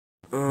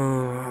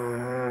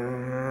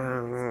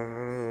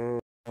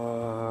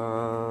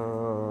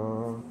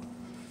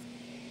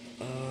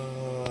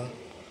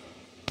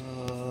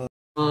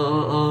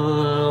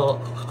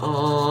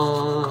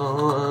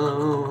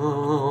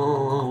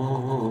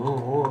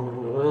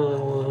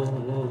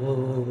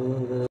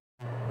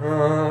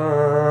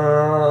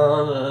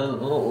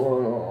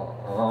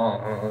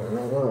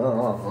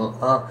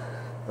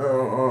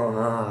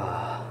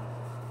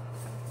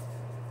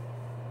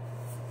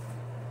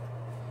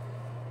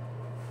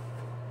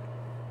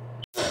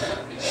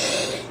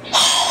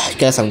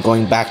guess I'm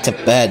going back to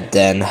bed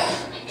then.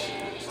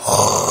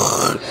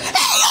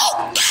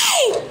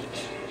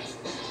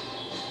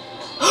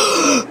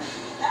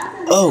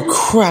 Oh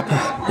crap,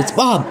 it's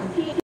Bob.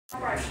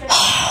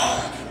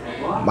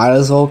 Might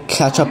as well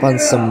catch up on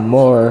some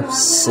more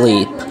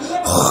sleep.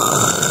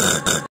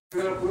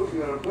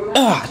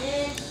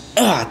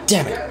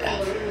 Damn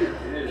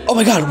it. Oh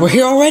my god, we're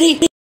here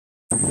already?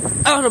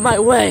 Out of my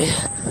way.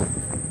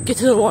 Get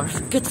to the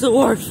wharf, get to the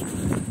wharf.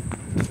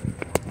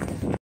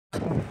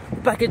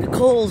 Back in the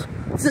cold.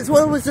 Since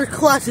when was there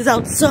classes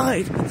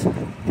outside?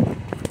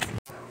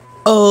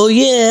 Oh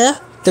yeah,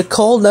 the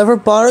cold never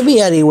bothered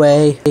me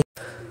anyway.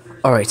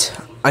 Alright,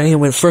 I need to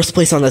win first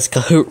place on this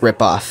Kahoot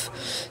ripoff.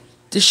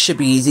 This should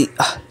be easy.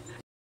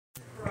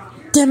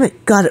 Damn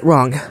it, got it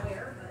wrong.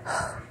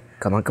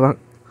 Come on, come on.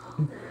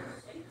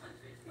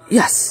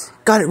 Yes,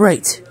 got it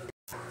right.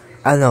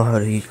 I know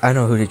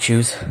who to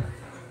choose.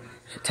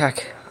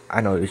 Attack,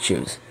 I know who to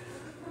choose.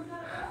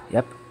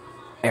 Yep,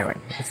 Aaron,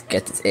 let's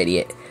get this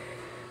idiot.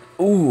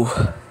 Ooh,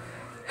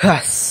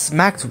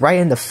 smacked right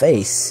in the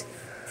face.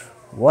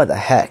 What the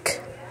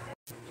heck?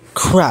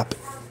 Crap,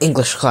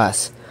 English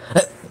class.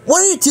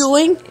 What are you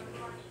doing?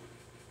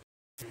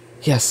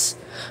 Yes,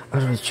 I'm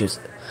gonna choose.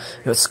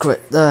 Screw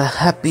it. The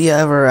happy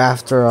ever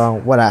after.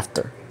 What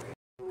after?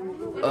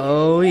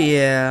 Oh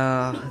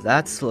yeah,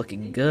 that's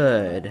looking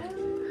good.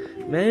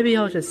 Maybe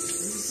I'll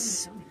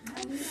just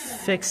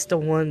fix the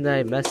one that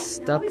I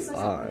messed up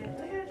on.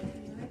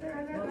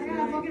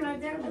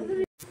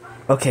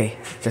 Okay,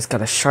 just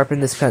gotta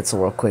sharpen this pencil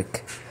real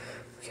quick.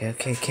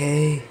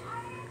 Okay.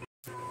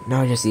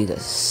 Now I just need to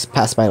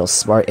pass by those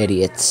smart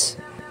idiots.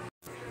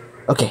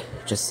 Okay,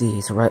 just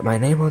need to write my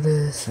name on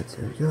this.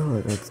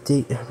 That's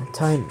date,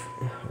 time.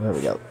 There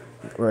we go.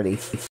 Ready.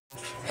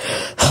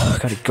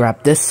 Gotta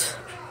grab this.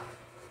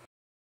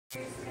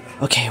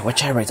 Okay, what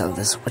should I write on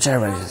this? You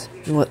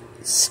know what?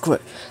 Screw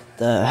it.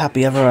 The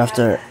happy ever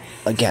after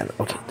again.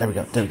 Okay, there we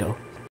go.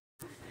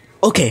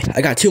 Okay,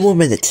 I got 2 more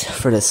minutes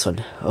for this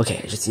one.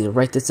 Okay, I just need to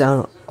write this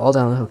down, all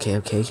down. Okay.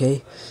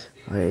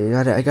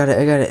 Alright, I got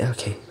it.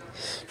 Okay,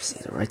 just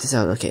need to write this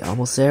out. Okay,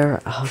 almost there.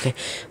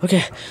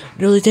 Okay,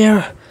 nearly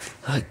there.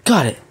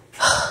 Got it.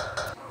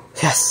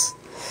 Yes,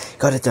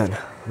 got it done.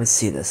 Let's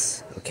see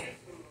this. Okay.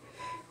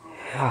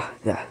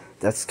 Yeah,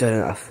 that's good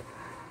enough.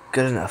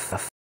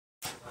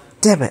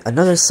 Damn it,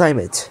 another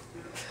assignment.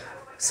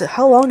 So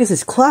how long is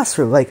this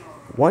classroom? Like,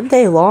 1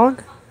 day long?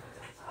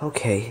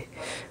 Okay,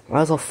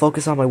 might as well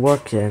focus on my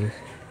work then.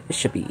 It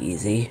should be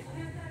easy.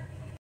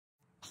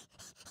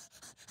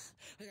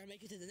 I gotta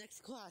make it to the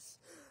next class.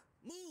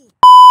 Move!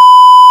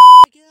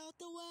 Get out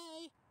the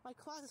way! My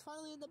class is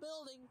finally in the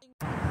building.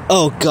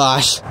 Oh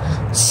gosh,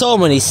 so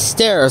many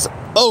stairs.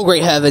 Oh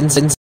great heavens.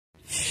 And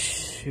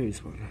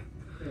choose one.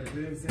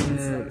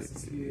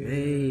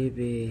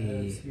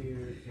 Maybe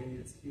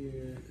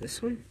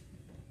this one?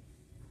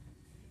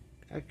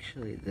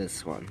 Actually,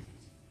 this one.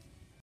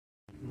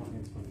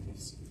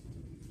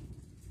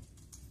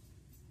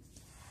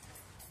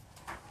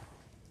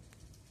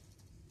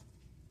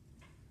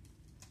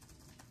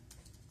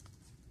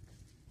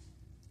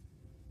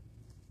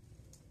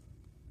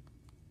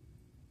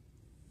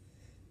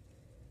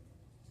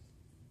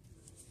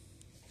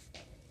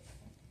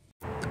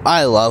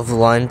 I love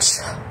lunch.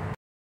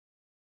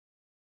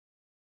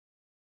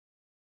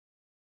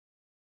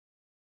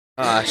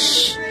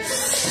 Gosh.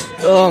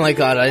 Oh my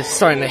god, I'm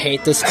starting to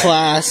hate this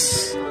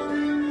class.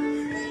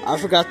 I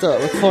forgot to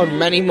record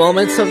many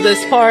moments of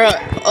this part.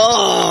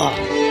 Oh,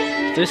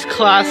 this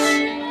class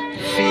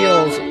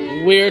feels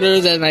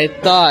weirder than I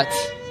thought.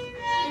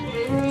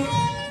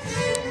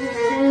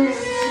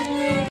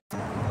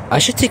 I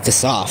should take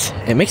this off.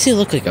 It makes me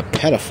look like a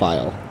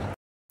pedophile.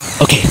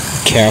 Okay,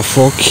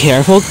 careful.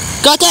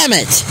 God damn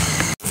it!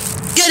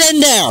 Get in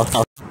there!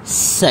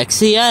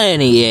 Sexy at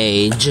any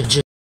age.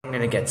 I'm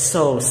gonna get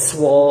so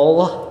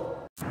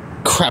swole.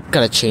 Crap,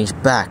 gotta change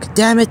back.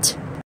 Damn it!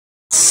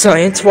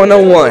 Science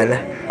 101.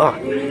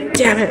 Oh,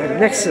 damn it, I'm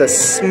next to the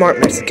smart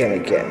Mexican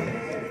again.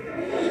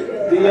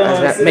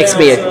 That makes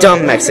me a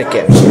dumb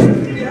Mexican.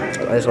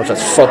 Might as well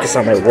just focus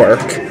on my work.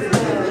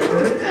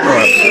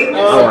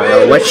 Oh, I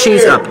know what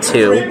she's up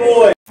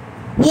to.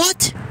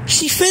 What?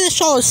 She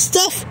finished all her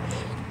stuff?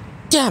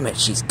 Damn it,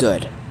 she's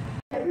good.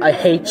 I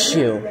hate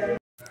you.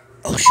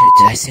 Oh shit,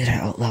 did I say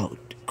that out loud?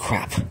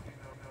 Crap.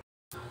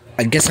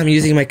 I guess I'm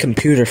using my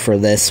computer for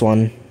this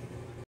one.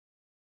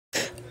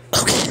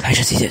 Okay, I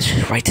just need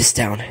to write this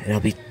down, and I'll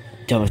be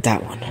done with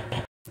that one.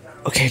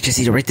 Okay, I just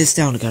need to write this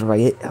down. I gotta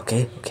write it.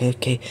 Okay.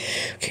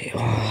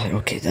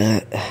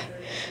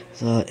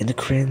 The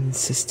endocrine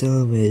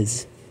system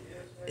is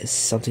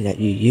something that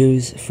you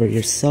use for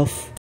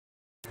yourself.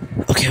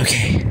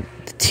 Okay.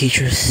 The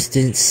teachers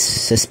didn't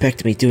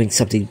suspect me doing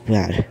something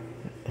bad.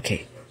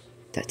 Okay,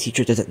 that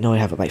teacher doesn't know I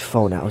have my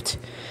phone out.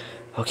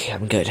 Okay,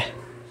 I'm good.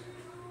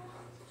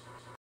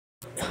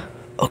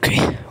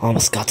 Okay,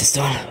 almost got this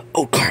done.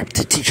 Oh crap,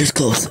 the teacher's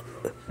close.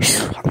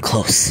 I'm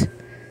close.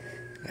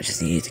 I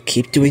just need to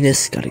keep doing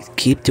this. Gotta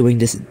keep doing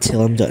this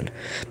until I'm done.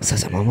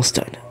 Besides, I'm almost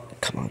done.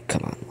 Come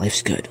on.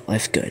 Life's good.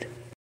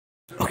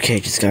 Okay,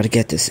 just gotta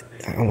get this.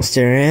 Almost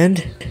there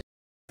and...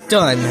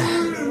 done.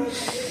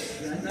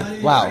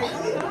 Wow,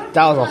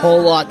 that was a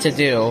whole lot to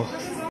do.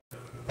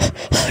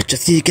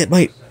 Just need to get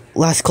my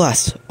last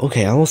class.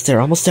 Okay, almost there,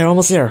 almost there,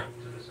 almost there.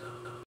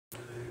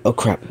 Oh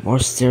crap, more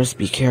stairs,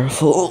 be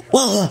careful.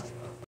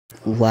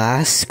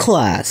 Last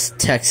class,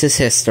 Texas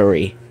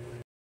history.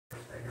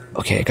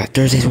 Okay, I got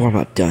Thursday's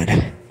warm-up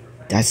done.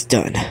 That's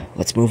done.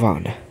 Let's move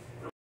on.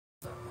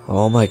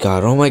 Oh my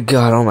god, oh my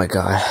god, oh my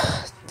god.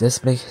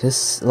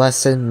 This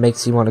lesson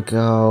makes you want to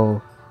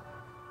go.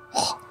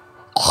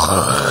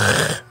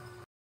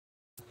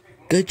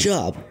 Good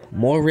job.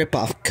 More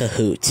rip-off,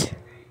 Kahoot.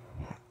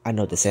 I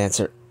know this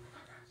answer.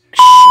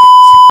 Shit.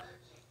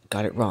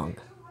 Got it wrong.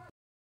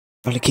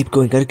 Gotta keep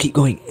going, gotta keep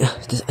going. I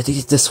think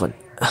it's this one.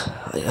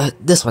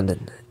 This one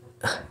then.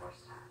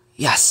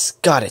 Yes,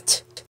 got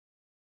it.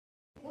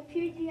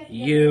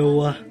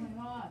 You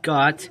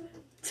got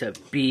to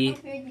be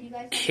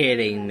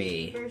kidding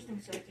me.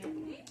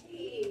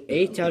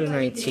 8 out of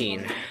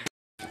 19.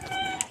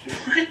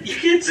 What? You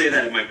can't say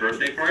that at my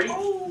birthday party.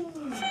 Well,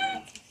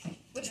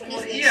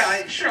 yeah,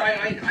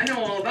 I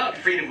know all about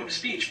freedom of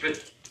speech, but...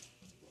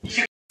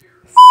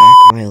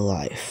 Fuck my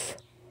life.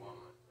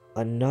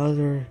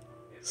 Another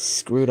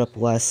screwed up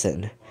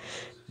lesson.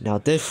 Now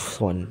this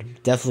one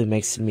definitely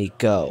makes me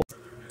go.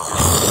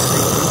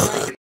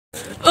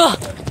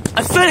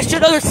 I finished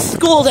another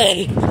school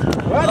day!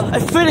 I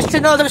finished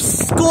another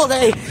school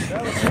day!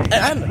 And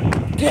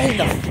I'm getting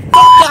the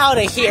fuck out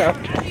of here!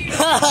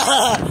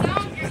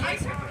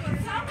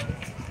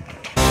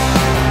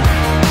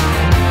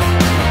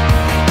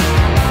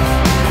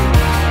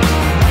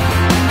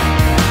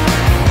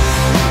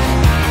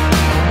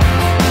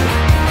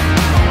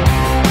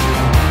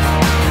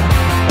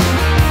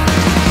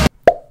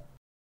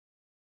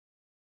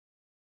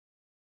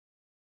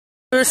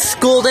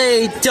 School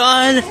day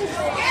done!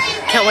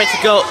 Can't wait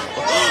to go.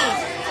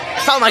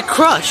 I found my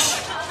crush!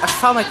 I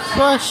found my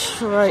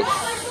crush right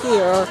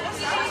here.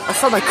 I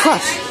found my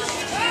crush!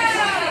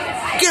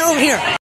 Get over here!